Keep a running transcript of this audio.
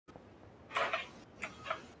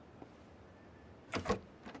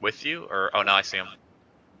with you? Or oh no, I see him.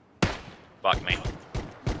 Fuck me.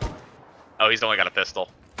 Oh, he's only got a pistol.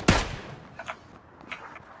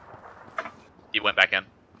 He went back in.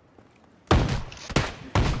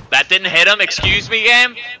 That didn't hit him. Excuse me,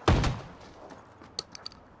 game.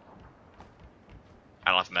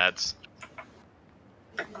 I don't have meds.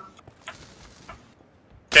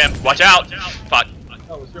 Tim, watch out! Fuck.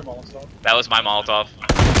 That was your Molotov. That was my Molotov.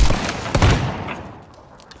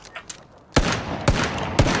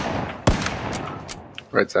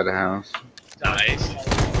 Right side of the house. Nice.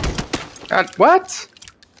 God, what?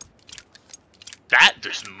 That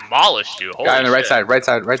demolished you. Holy Guy on the right shit. side, right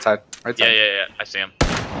side, right side, right side. Yeah. I see him.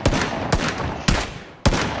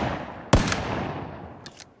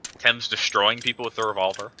 Tim's destroying people with the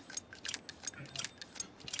revolver.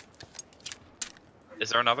 Is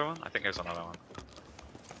there another one? I think there's another one.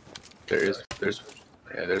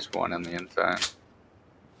 There's one on the inside.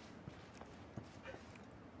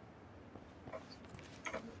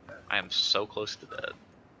 I am so close to dead.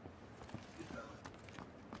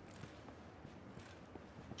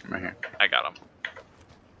 I'm right here. I got him.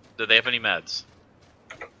 Do they have any meds?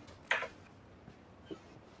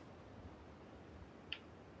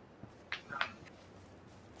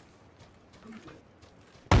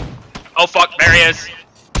 Oh fuck, there he is!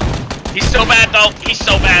 He's so bad though! He's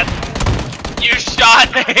so bad! You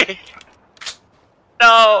shot me!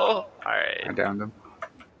 No! Alright. I downed him.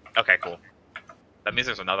 Okay, cool. That means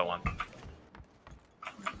there's another one.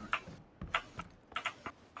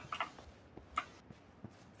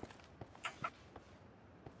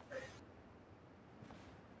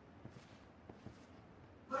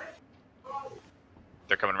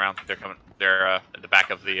 They're coming around. They're coming. They're at the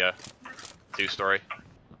back of the 2-story.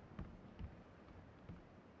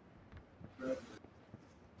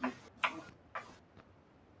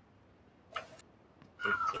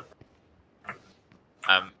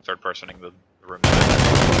 I'm third-personing the room.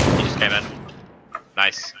 He just came in.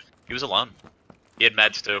 Nice. He was alone. He had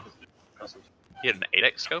meds too. He had an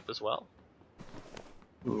 8x scope as well.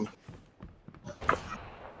 Ooh.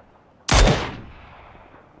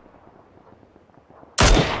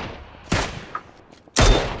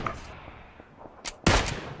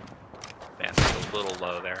 Man, it's a little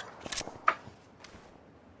low there.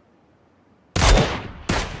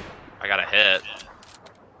 I got a hit.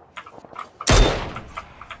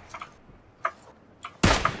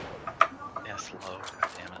 Yeah, it's low. God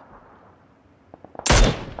damn it.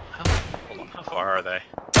 Hold on, how far are they?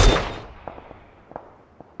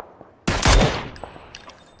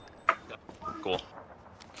 Cool.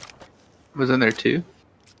 Was in there too?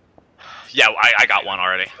 Yeah, I got one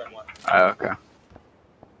already. Oh, okay.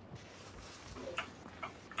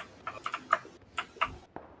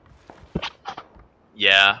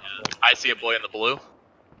 Yeah, I see a boy in the blue.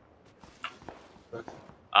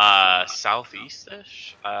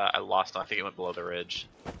 Southeast-ish? I lost him. I think it went below the ridge.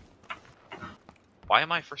 Why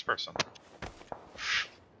am I first person?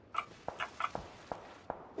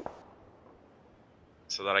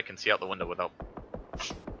 So that I can see out the window without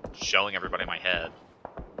showing everybody my head.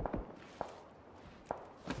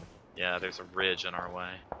 Yeah, there's a ridge in our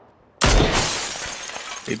way.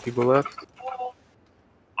 8 people left.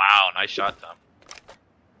 Wow, nice shot, Tom.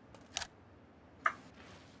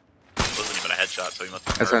 Wasn't even a headshot, so he must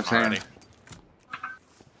have That's what I'm saying.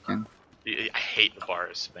 I hate the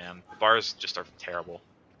bars, man. The bars just are terrible.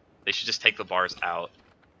 They should just take the bars out.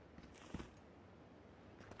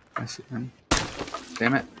 I see him.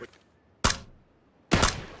 Damn it.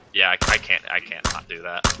 Yeah, I can't not do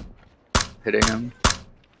that. Hitting him.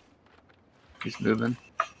 He's moving.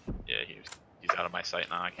 Yeah, he's out of my sight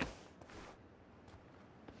now. I can't.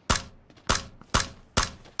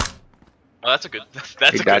 Oh, that's a good.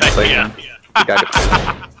 That's He a died good to play idea. him. He died to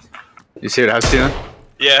play. You see what I was doing?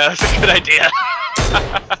 Yeah, that's a good idea.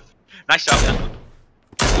 Nice shot,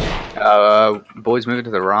 man. Boys moving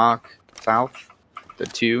to the rock south. The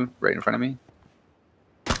 2 right in front of me.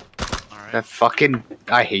 All right. That fucking.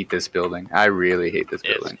 I hate this building. I really hate this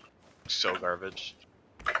building. It's so garbage.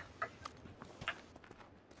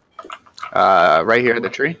 Right here at the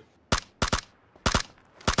tree.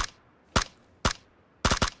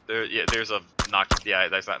 There's a knock. Yeah,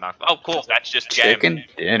 there's that knock. Oh, cool. That's just game. Chicken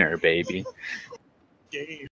dinner, baby. Game.